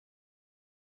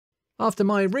After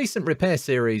my recent repair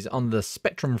series on the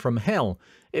Spectrum from Hell,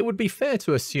 it would be fair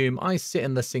to assume I sit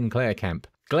in the Sinclair camp,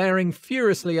 glaring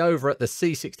furiously over at the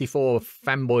C64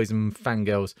 fanboys and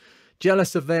fangirls,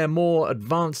 jealous of their more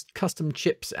advanced custom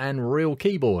chips and real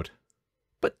keyboard.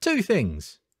 But two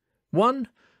things. One,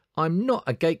 I'm not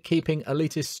a gatekeeping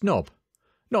elitist snob.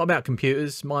 Not about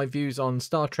computers, my views on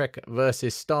Star Trek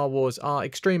versus Star Wars are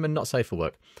extreme and not safe for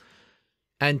work.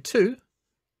 And two,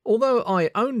 although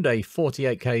I owned a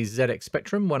 48K ZX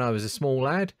Spectrum when I was a small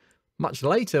lad, much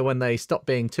later when they stopped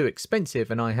being too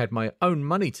expensive and I had my own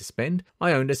money to spend,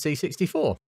 I owned a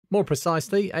C64. More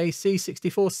precisely, a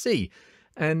C64C.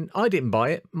 And I didn't buy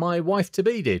it, my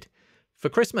wife-to-be did, for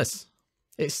Christmas.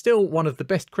 It's still one of the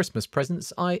best Christmas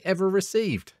presents I ever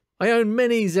received. I own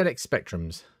many ZX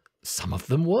Spectrums. Some of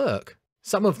them work.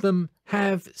 Some of them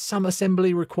have some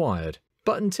assembly required.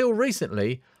 But until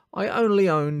recently, I only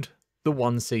owned the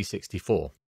one C64.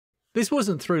 This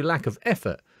wasn't through lack of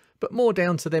effort, but more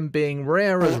down to them being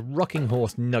rare as rocking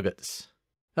horse nuggets.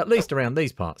 At least around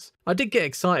these parts. I did get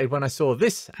excited when I saw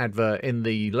this advert in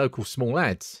the local small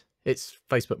ads. It's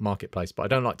Facebook Marketplace, but I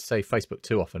don't like to say Facebook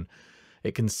too often.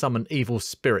 It can summon evil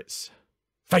spirits.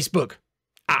 Facebook!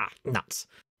 Ah, nuts.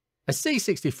 A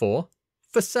C64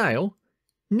 for sale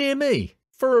near me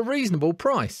for a reasonable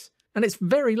price. And it's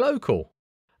very local.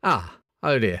 Ah,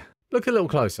 oh dear. Look a little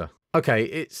closer. Okay,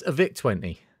 it's a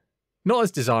VIC-20. Not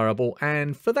as desirable,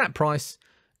 and for that price,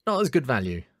 not as good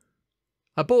value.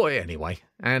 I bought it anyway,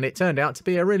 and it turned out to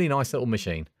be a really nice little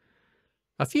machine.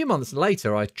 A few months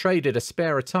later, I traded a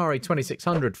spare Atari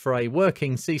 2600 for a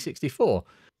working C64.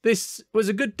 This was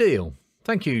a good deal.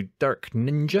 Thank you, Dark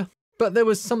Ninja. But there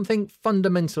was something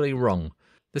fundamentally wrong.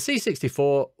 The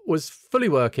C64 was fully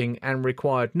working and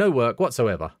required no work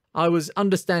whatsoever. I was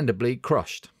understandably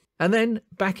crushed. And then,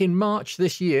 back in March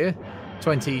this year,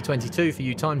 2022 for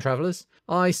you time travellers,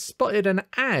 I spotted an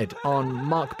ad on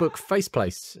MacBook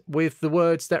Faceplace with the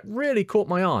words that really caught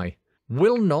my eye.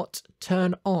 Will not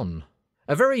turn on.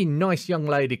 A very nice young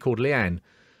lady called Leanne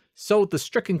sold the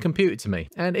stricken computer to me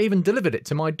and even delivered it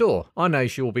to my door. I know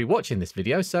she will be watching this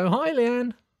video, so hi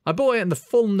Leanne. I bought it in the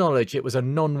full knowledge it was a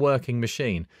non-working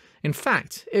machine. In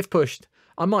fact, if pushed,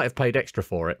 I might have paid extra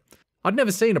for it. I'd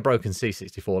never seen a broken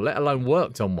C64, let alone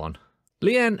worked on one.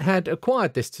 Leanne had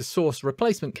acquired this to source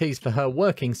replacement keys for her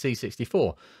working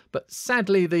C64, but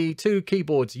sadly the two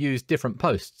keyboards used different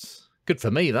posts. Good for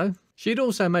me though. She'd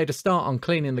also made a start on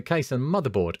cleaning the case and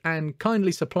motherboard and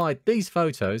kindly supplied these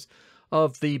photos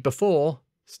of the before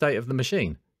state of the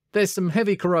machine. There's some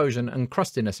heavy corrosion and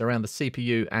crustiness around the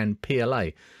CPU and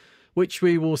PLA, which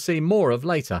we will see more of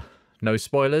later. No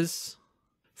spoilers.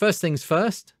 First things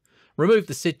first, remove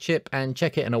the SID chip and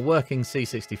check it in a working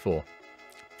C64.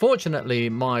 Fortunately,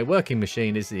 my working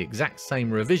machine is the exact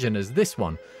same revision as this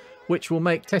one, which will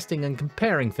make testing and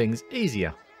comparing things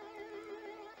easier.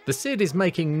 The SID is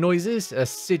making noises a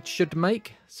SID should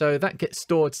make, so that gets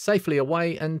stored safely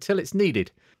away until it's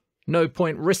needed. No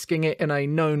point risking it in a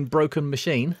known broken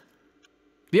machine.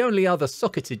 The only other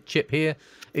socketed chip here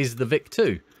is the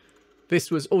VIC-2. This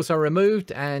was also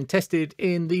removed and tested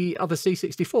in the other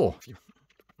C64.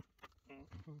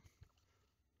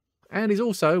 And is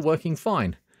also working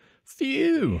fine.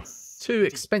 Phew! Two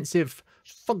expensive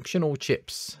functional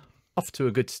chips. Off to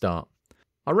a good start.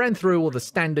 I ran through all the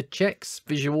standard checks,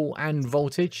 visual and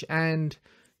voltage, and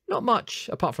not much,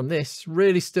 apart from this,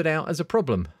 really stood out as a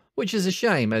problem. Which is a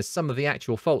shame, as some of the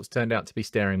actual faults turned out to be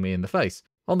staring me in the face.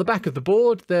 On the back of the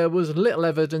board, there was little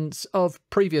evidence of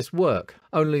previous work.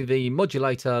 Only the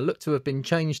modulator looked to have been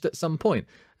changed at some point,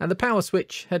 and the power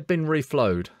switch had been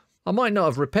reflowed. I might not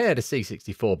have repaired a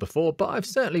C64 before, but I've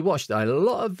certainly watched a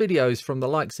lot of videos from the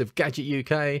likes of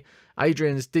GadgetUk,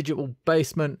 Adrian's Digital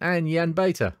Basement, and Jan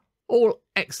Beta. All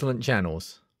excellent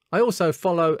channels. I also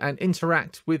follow and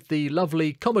interact with the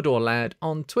lovely Commodore Lad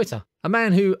on Twitter, a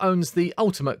man who owns the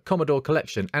ultimate Commodore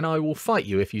collection, and I will fight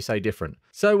you if you say different.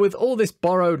 So with all this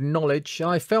borrowed knowledge,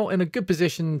 I felt in a good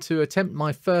position to attempt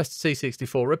my first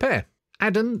C64 repair.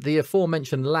 Adam, the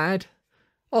aforementioned lad,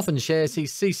 often shares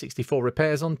his C64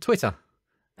 repairs on Twitter,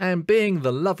 and being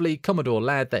the lovely Commodore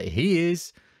Lad that he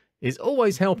is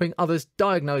always helping others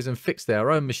diagnose and fix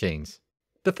their own machines.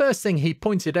 The first thing he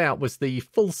pointed out was the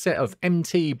full set of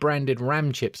MT branded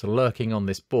RAM chips lurking on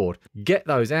this board. Get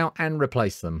those out and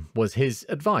replace them, was his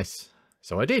advice.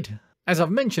 So I did. As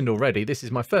I've mentioned already, this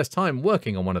is my first time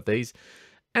working on one of these,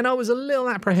 and I was a little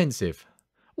apprehensive.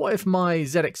 What if my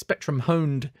ZX Spectrum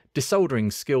honed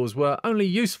desoldering skills were only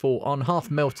useful on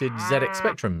half-melted ZX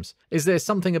Spectrums? Is there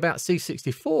something about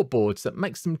C64 boards that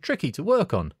makes them tricky to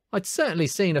work on? I'd certainly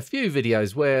seen a few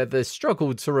videos where the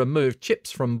struggle to remove chips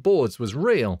from boards was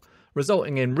real,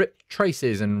 resulting in ripped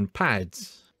traces and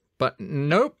pads. But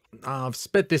nope, I've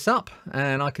sped this up,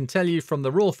 and I can tell you from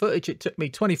the raw footage it took me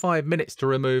 25 minutes to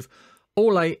remove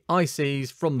all 8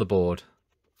 ICs from the board.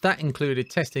 That included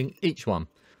testing each one.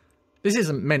 This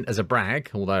isn't meant as a brag,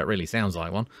 although it really sounds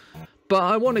like one. But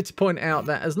I wanted to point out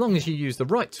that as long as you use the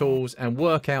right tools and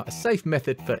work out a safe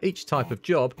method for each type of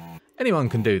job, anyone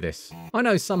can do this. I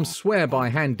know some swear by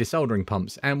hand desoldering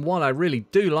pumps, and while I really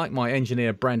do like my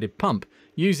engineer branded pump,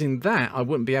 using that I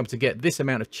wouldn't be able to get this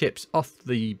amount of chips off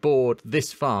the board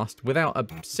this fast without a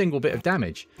single bit of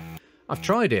damage. I've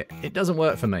tried it, it doesn't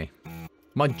work for me.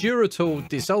 My Duratool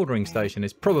desoldering station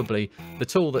is probably the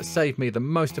tool that saved me the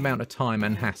most amount of time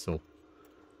and hassle.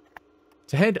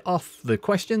 To head off the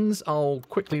questions, I'll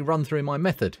quickly run through my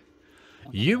method.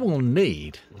 You will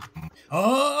need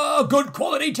a good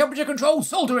quality temperature control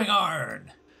soldering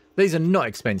iron. These are not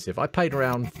expensive. I paid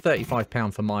around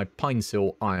 £35 for my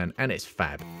Pinecil iron and it's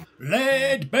fab.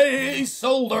 Lead-based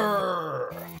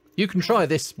solder. You can try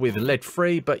this with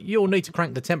lead-free, but you'll need to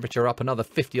crank the temperature up another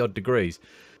 50 odd degrees.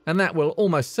 And that will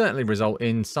almost certainly result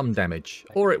in some damage.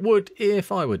 Or it would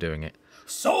if I were doing it.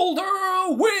 Solder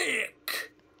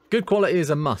wick. Good quality is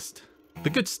a must. The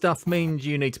good stuff means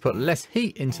you need to put less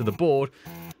heat into the board,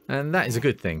 and that is a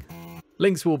good thing.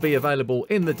 Links will be available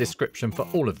in the description for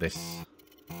all of this.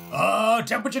 A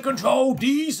temperature control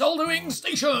desoldering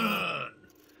station.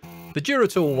 The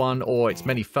Duratool one, or its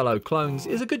many fellow clones,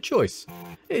 is a good choice.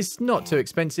 It's not too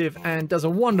expensive and does a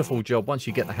wonderful job once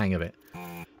you get the hang of it.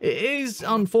 It is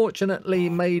unfortunately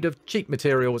made of cheap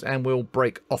materials and will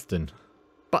break often.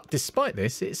 But despite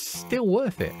this, it's still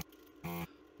worth it.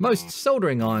 Most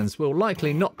soldering irons will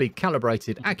likely not be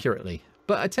calibrated accurately,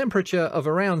 but a temperature of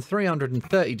around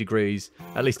 330 degrees,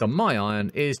 at least on my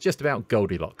iron, is just about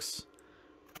Goldilocks.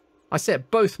 I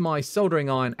set both my soldering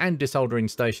iron and desoldering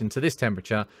station to this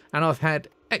temperature, and I've had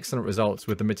excellent results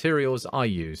with the materials I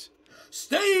use.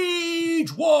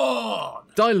 Stage 1!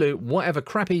 Dilute whatever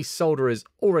crappy solder is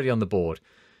already on the board.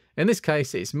 In this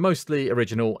case, it's mostly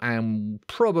original and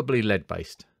probably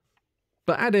lead-based.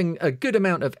 But adding a good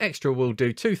amount of extra will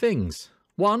do two things.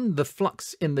 One, the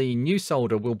flux in the new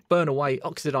solder will burn away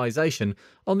oxidization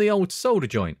on the old solder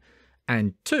joint.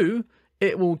 And two,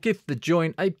 it will give the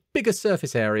joint a bigger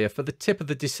surface area for the tip of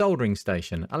the desoldering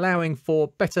station, allowing for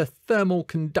better thermal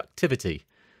conductivity.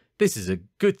 This is a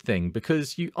good thing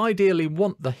because you ideally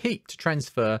want the heat to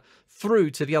transfer through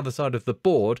to the other side of the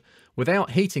board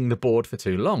without heating the board for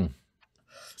too long.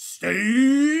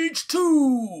 Stage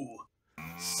 2!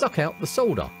 Suck out the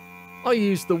solder. I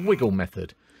use the wiggle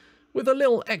method, with a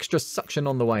little extra suction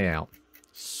on the way out.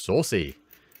 Saucy.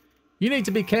 You need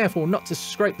to be careful not to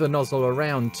scrape the nozzle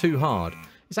around too hard.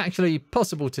 It's actually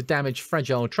possible to damage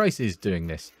fragile traces doing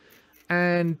this.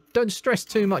 And don't stress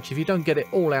too much if you don't get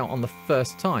it all out on the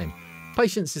first time.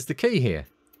 Patience is the key here.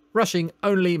 Rushing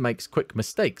only makes quick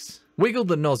mistakes. Wiggle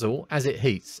the nozzle as it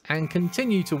heats and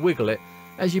continue to wiggle it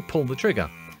as you pull the trigger.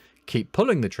 Keep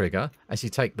pulling the trigger as you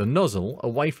take the nozzle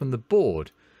away from the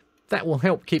board. That will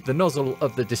help keep the nozzle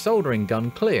of the desoldering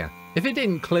gun clear. If it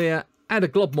didn't clear, add a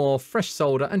glob more fresh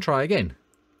solder and try again.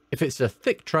 If it's a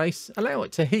thick trace, allow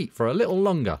it to heat for a little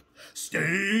longer.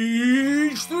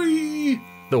 Stage 3!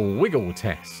 The wiggle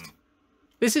test.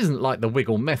 This isn't like the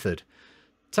wiggle method.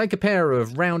 Take a pair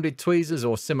of rounded tweezers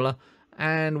or similar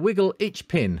and wiggle each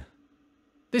pin.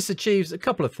 This achieves a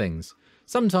couple of things.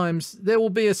 Sometimes there will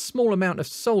be a small amount of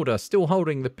solder still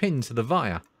holding the pin to the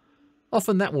via.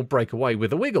 Often that will break away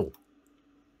with a wiggle.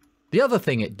 The other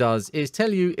thing it does is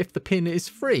tell you if the pin is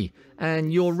free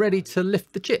and you're ready to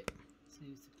lift the chip.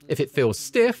 If it feels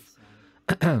stiff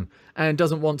and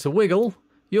doesn't want to wiggle,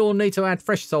 you'll need to add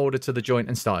fresh solder to the joint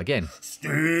and start again.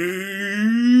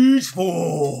 Stage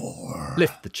 4.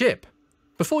 Lift the chip.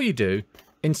 Before you do,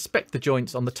 inspect the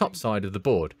joints on the top side of the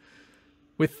board.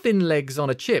 With thin legs on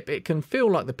a chip, it can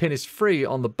feel like the pin is free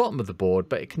on the bottom of the board,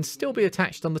 but it can still be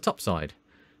attached on the top side.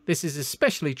 This is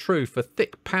especially true for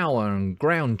thick power and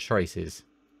ground traces.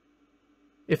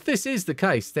 If this is the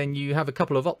case, then you have a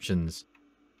couple of options.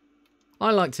 I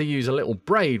like to use a little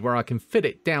braid where I can fit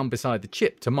it down beside the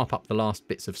chip to mop up the last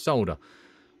bits of solder.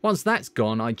 Once that's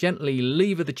gone, I gently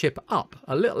lever the chip up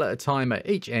a little at a time at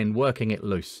each end, working it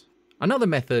loose. Another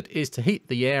method is to heat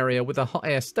the area with a hot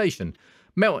air station,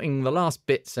 melting the last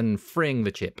bits and freeing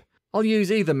the chip. I'll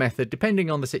use either method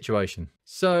depending on the situation.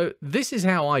 So this is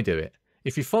how I do it.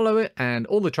 If you follow it and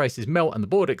all the traces melt and the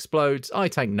board explodes, I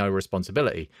take no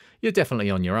responsibility. You're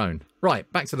definitely on your own.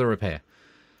 Right, back to the repair.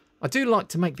 I do like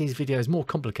to make these videos more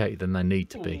complicated than they need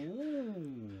to be.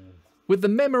 With the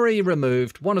memory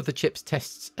removed, one of the chips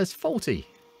tests as faulty.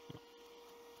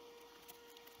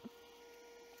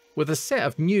 With a set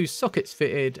of new sockets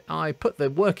fitted, I put the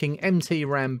working MT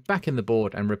RAM back in the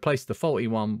board and replaced the faulty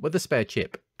one with a spare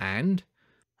chip, and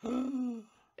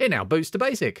it now boots to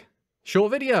basic.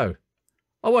 Short video.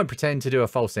 I won't pretend to do a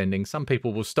false ending. Some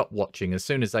people will stop watching as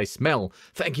soon as they smell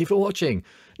 "thank you for watching."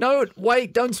 No,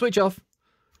 wait, don't switch off.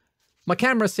 My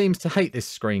camera seems to hate this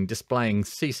screen displaying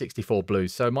C64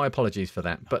 blues, so my apologies for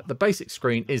that, but the basic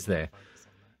screen is there.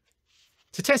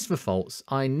 To test for faults,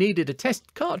 I needed a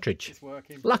test cartridge.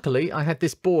 Luckily, I had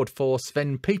this board for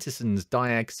Sven Petersen's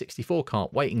Diagnostic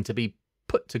Cart waiting to be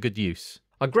put to good use.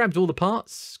 I grabbed all the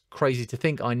parts. Crazy to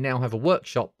think I now have a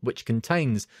workshop which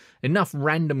contains enough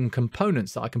random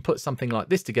components that I can put something like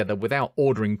this together without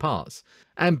ordering parts,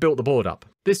 and built the board up.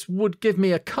 This would give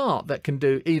me a cart that can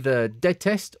do either dead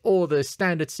test or the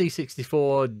standard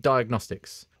C64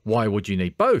 diagnostics. Why would you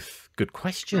need both? Good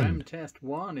question. RAM test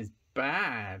 1 is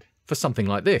bad. For something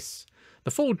like this,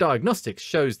 the full diagnostics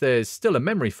shows there's still a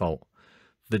memory fault.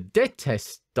 The dead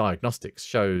test diagnostics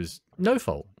shows no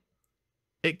fault.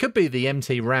 It could be the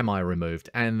MT RAM I removed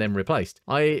and then replaced.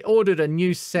 I ordered a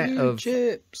new set of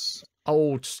chips.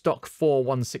 Old stock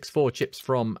 4164 chips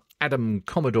from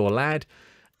Commodore Lad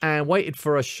and waited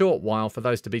for a short while for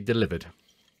those to be delivered.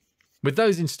 With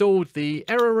those installed, the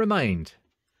error remained.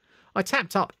 I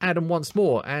tapped up Adam once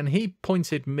more and he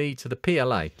pointed me to the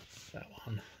PLA. That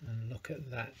one, and look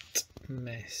at that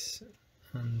mess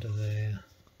under there.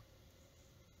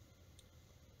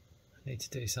 I need to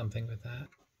do something with that.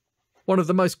 One of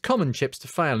the most common chips to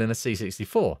fail in a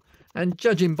C64, and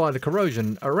judging by the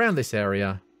corrosion around this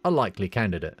area, a likely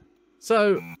candidate.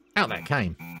 So, out that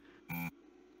came.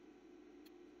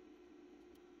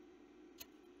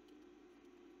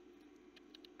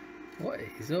 What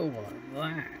is all of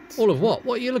that? All of what?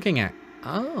 What are you looking at?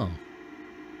 Oh.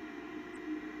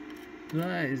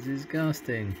 That is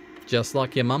disgusting. Just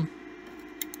like your mum?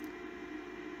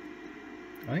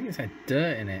 I think it's had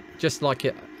dirt in it. Just like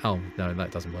it. Oh, no, that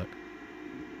doesn't work.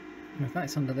 If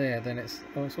that's under there, then it's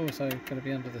also going to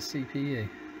be under the CPU.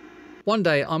 One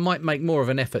day I might make more of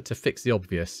an effort to fix the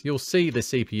obvious. You'll see the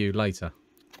CPU later.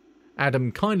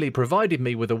 Adam kindly provided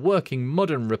me with a working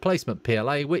modern replacement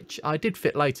PLA, which I did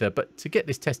fit later, but to get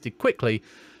this tested quickly,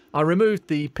 I removed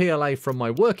the PLA from my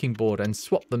working board and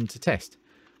swapped them to test.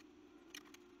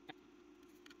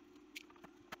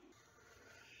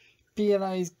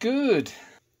 PLA is good.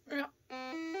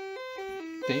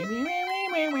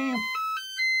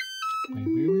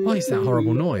 Why is that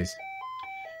horrible noise?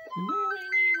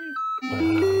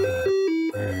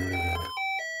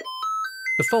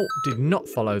 The fault did not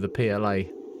follow the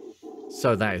PLA,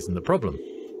 so that isn't the problem.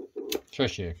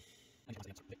 Shush you.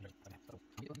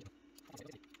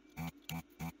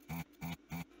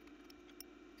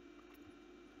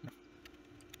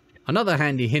 Another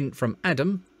handy hint from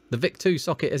Adam, the VIC2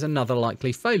 socket is another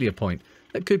likely failure point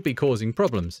that could be causing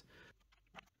problems.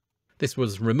 This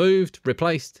was removed,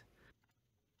 replaced,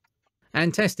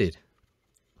 and tested.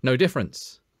 No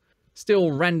difference.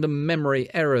 Still random memory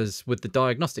errors with the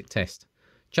diagnostic test,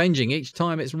 changing each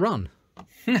time it's run.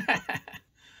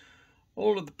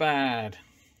 All of the bad.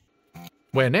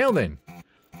 Where now then?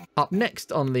 Up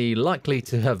next on the likely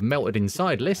to have melted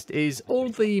inside list is all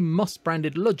the Moss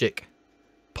branded logic.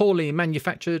 Poorly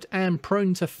manufactured and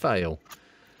prone to fail.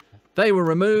 They were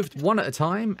removed one at a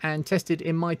time and tested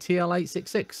in my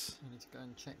TL866. I need to go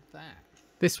and check that.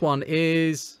 This one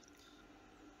is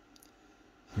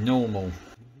normal.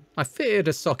 I fitted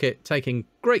a socket, taking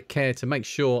great care to make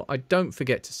sure I don't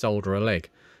forget to solder a leg.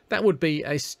 That would be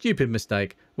a stupid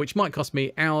mistake, which might cost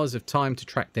me hours of time to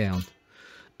track down.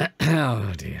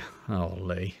 Oh dear. Oh,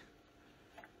 Lee.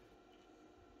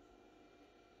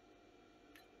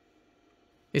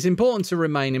 It's important to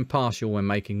remain impartial when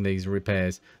making these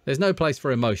repairs. There's no place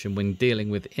for emotion when dealing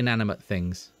with inanimate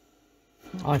things.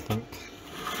 I think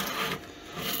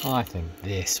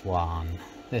this one.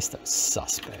 This looks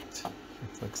suspect.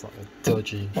 It looks like a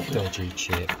dodgy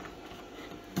chip.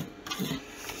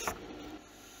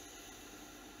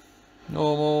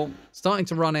 Normal. Starting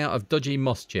to run out of dodgy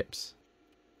Moss chips.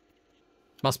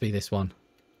 Must be this one.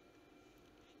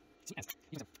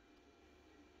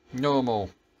 Normal.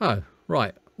 Oh,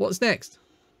 right. What's next?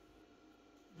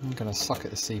 I'm going to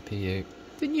socket the CPU.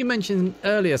 Didn't you mention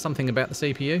earlier something about the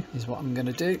CPU? Is what I'm going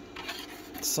to do.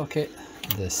 Socket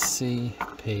the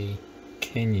CPU.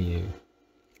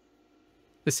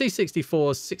 The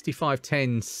C64's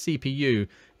 6510 CPU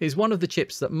is one of the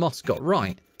chips that Moss got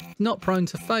right, not prone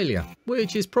to failure,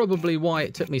 which is probably why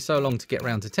it took me so long to get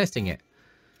round to testing it.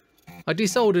 I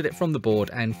desoldered it from the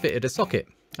board and fitted a socket,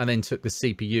 and then took the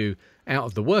CPU out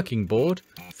of the working board,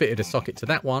 fitted a socket to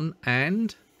that one,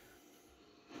 and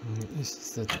This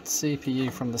is the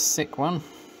CPU from the sick one.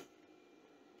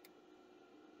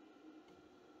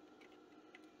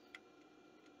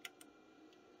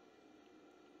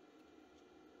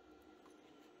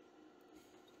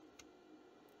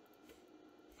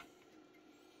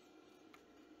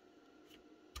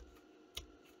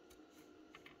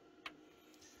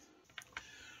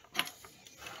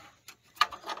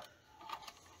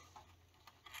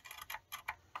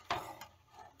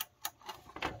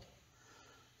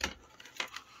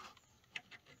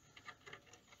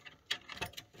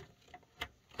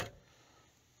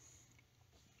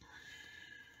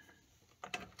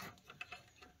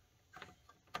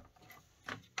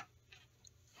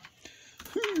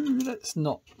 Let's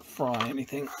not fry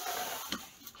anything.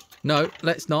 No,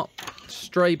 let's not.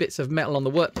 Stray bits of metal on the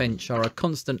workbench are a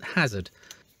constant hazard,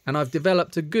 and I've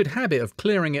developed a good habit of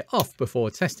clearing it off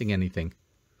before testing anything.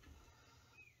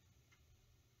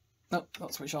 No,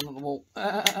 not switch on the wall.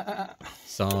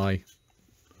 Sigh.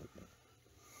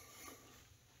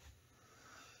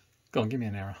 Go on, give me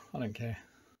an error. I don't care.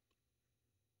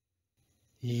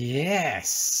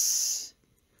 Yes.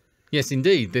 Yes,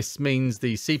 indeed, this means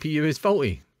the CPU is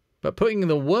faulty. But putting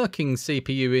the working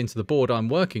CPU into the board I'm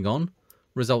working on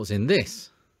results in this.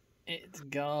 It's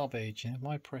garbage. If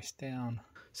I press down,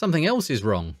 Something else is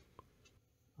wrong.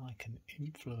 I can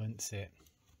influence it.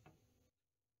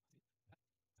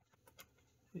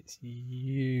 It's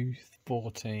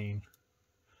U14.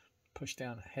 Push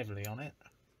down heavily on it.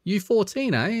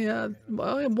 U14, eh?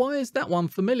 Why is that one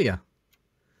familiar?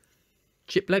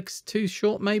 Chip legs too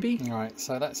short, maybe? Right,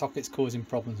 so that socket's causing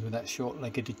problems with that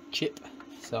short-legged chip.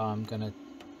 So I'm going to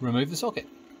remove the socket,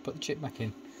 put the chip back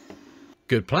in.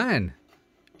 Good plan.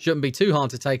 Shouldn't be too hard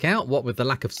to take out, what with the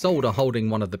lack of solder holding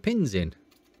one of the pins in.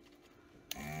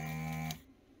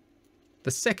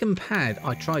 The second pad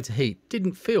I tried to heat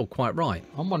didn't feel quite right.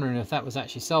 I'm wondering if that was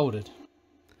actually soldered.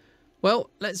 Well,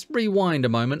 let's rewind a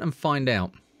moment and find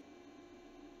out.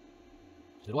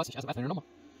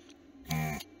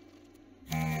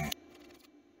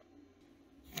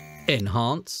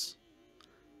 Enhance.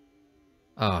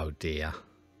 Oh dear.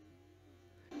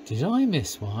 Did I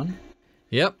miss one?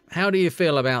 Yep, how do you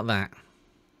feel about that?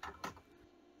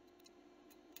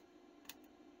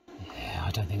 Yeah,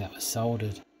 I don't think that was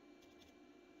soldered.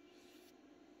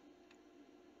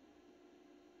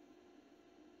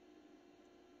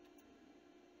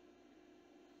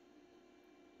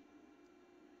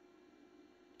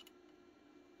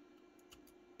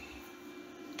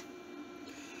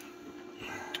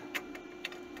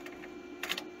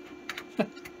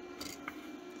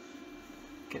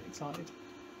 Get excited.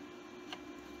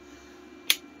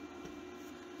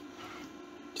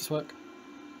 Just work.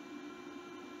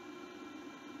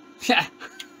 Yeah!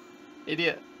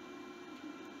 Idiot.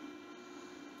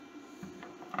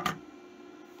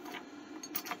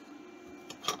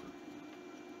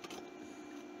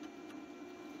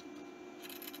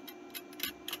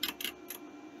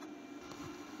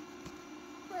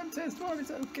 Test one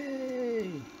is okay.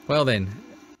 Well then,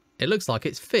 it looks like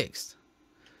it's fixed.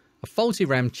 A faulty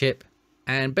RAM chip,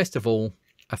 and best of all,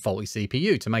 a faulty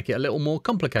CPU to make it a little more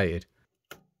complicated.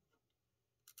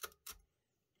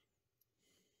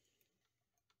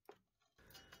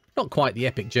 Not quite the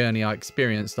epic journey I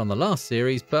experienced on the last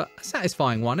series, but a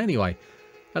satisfying one anyway.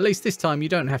 At least this time you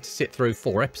don't have to sit through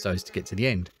 4 episodes to get to the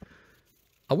end.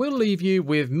 I will leave you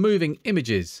with moving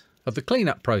images of the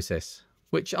cleanup process,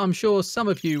 which I'm sure some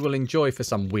of you will enjoy for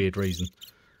some weird reason.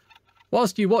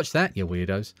 Whilst you watch that, you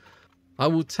weirdos, I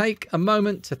will take a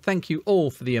moment to thank you all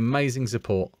for the amazing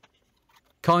support,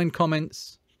 kind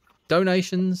comments,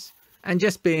 donations, and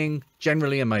just being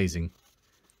generally amazing.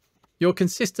 Your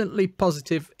consistently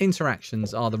positive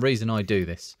interactions are the reason I do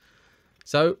this.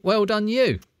 So, well done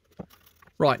you.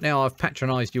 Right, now I've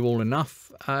patronised you all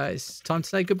enough, it's time to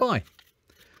say goodbye.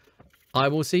 I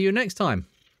will see you next time.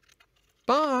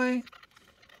 Bye.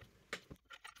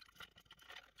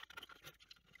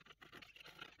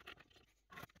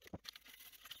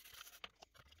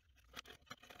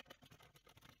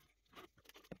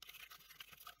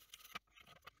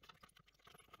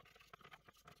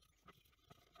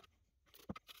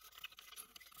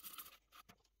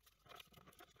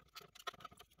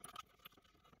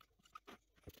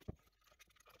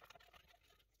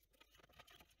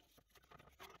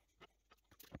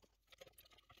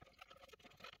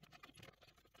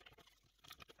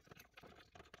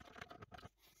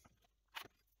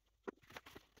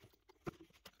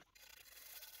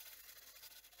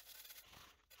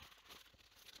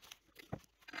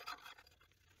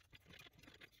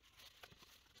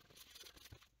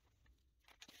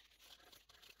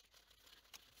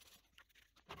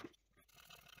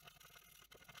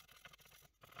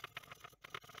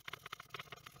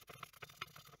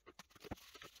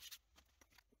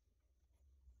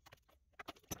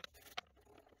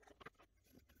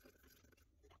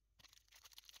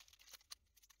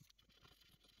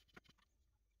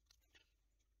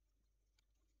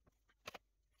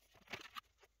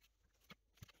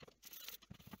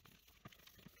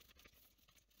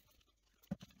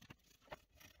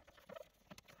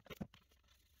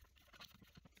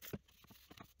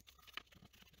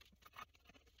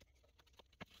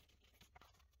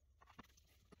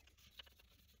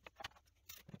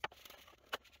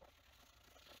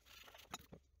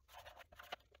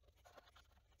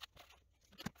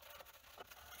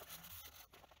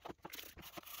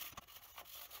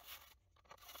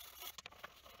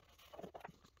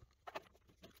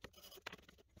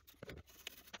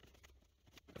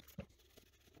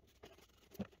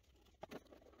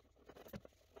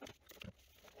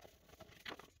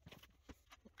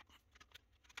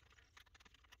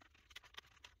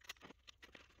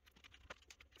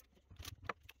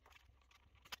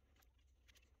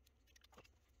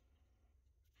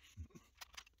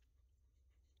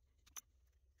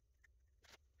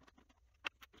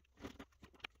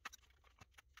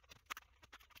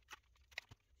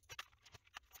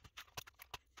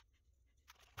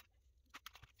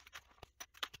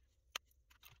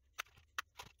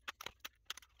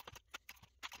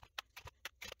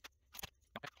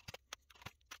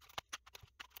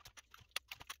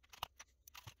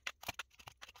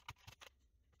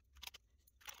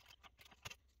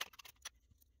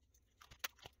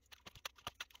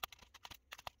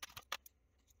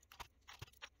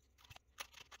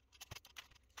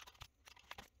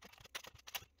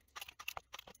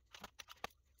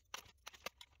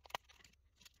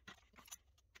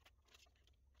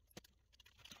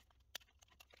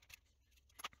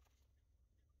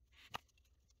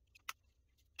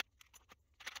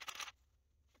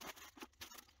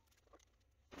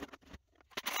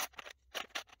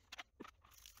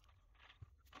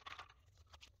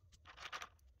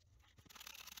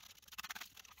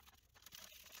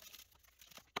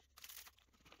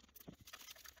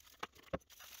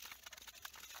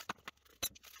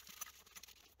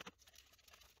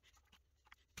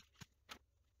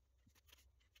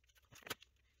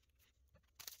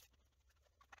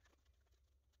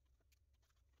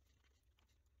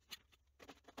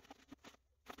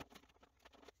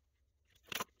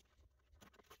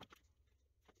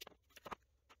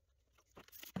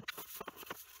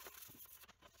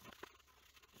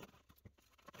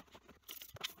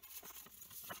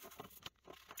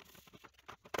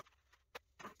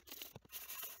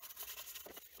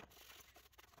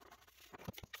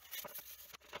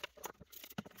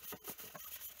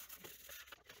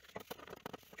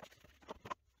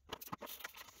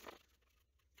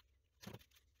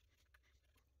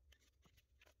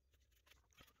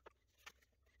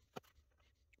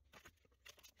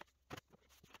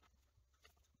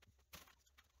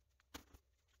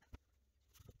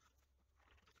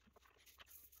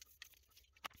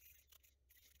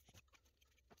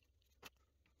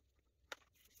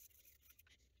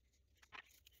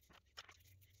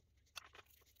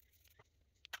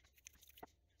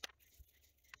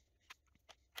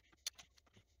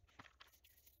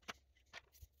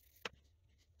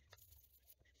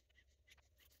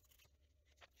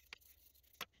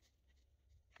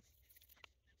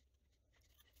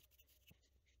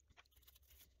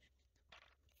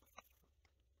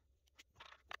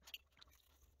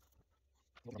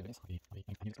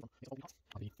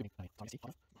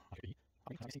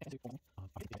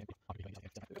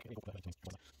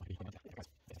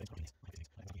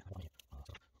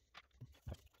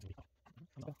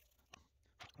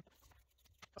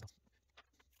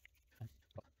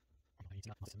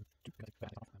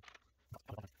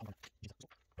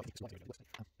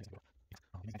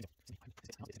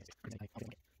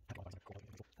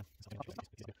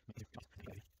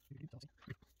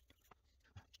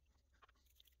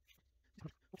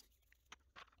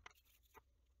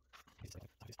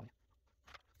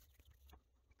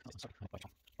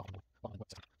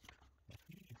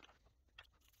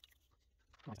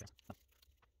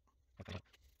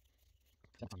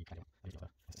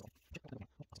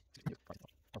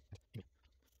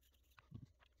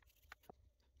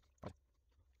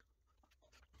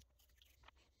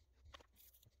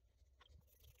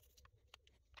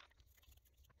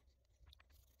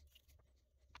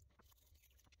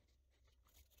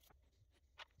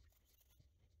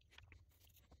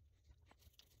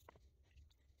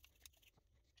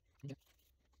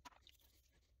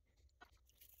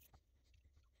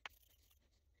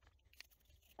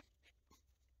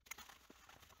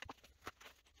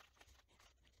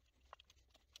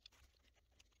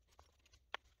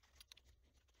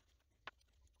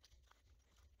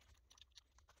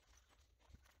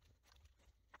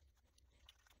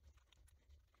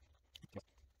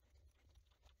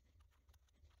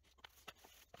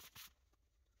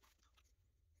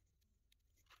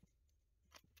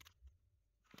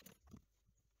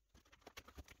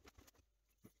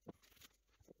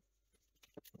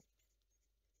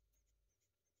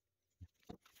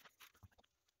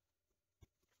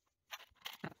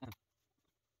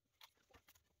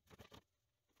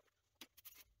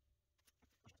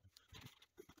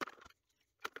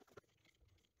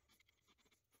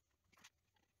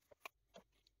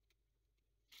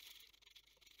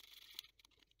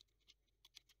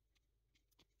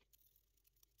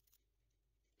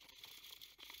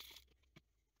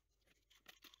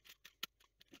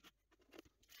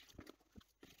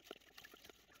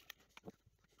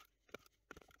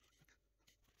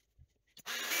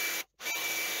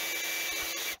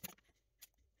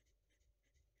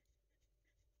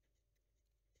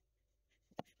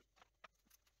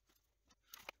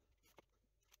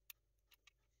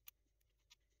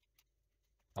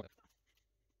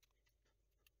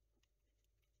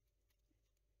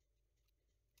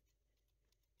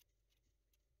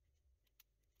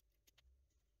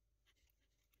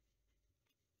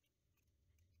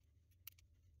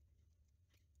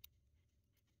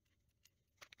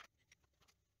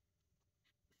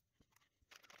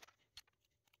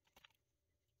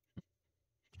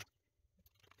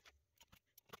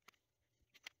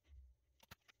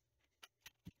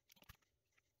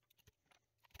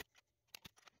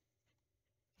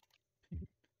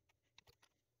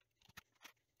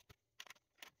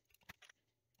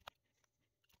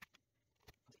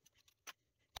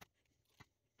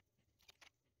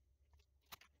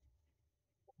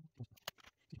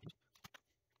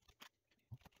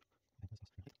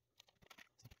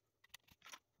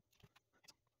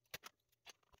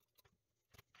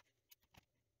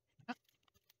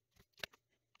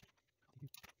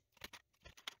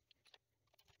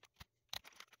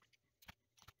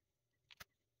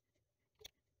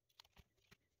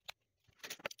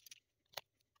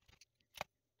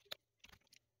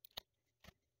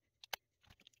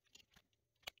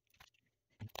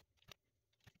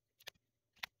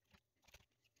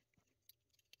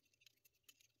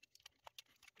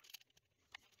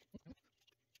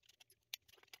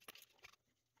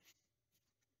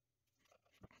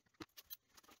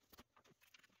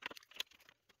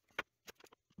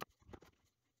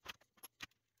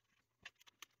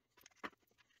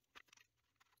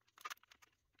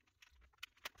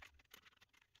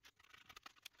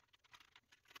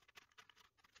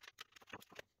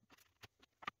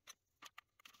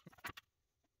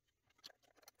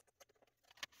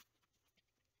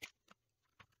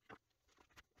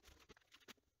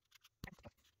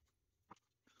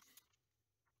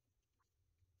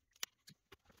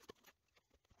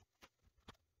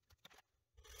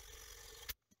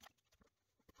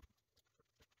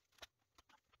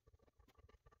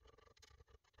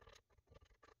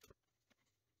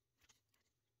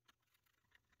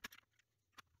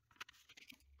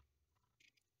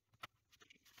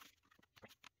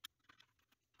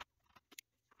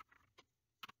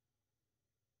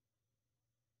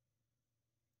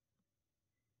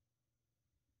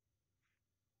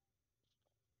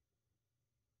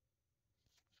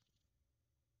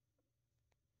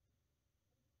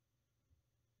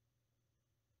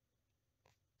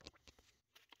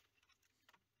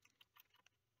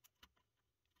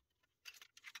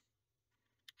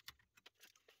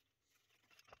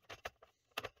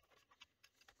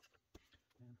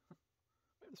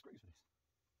 are the screws for this?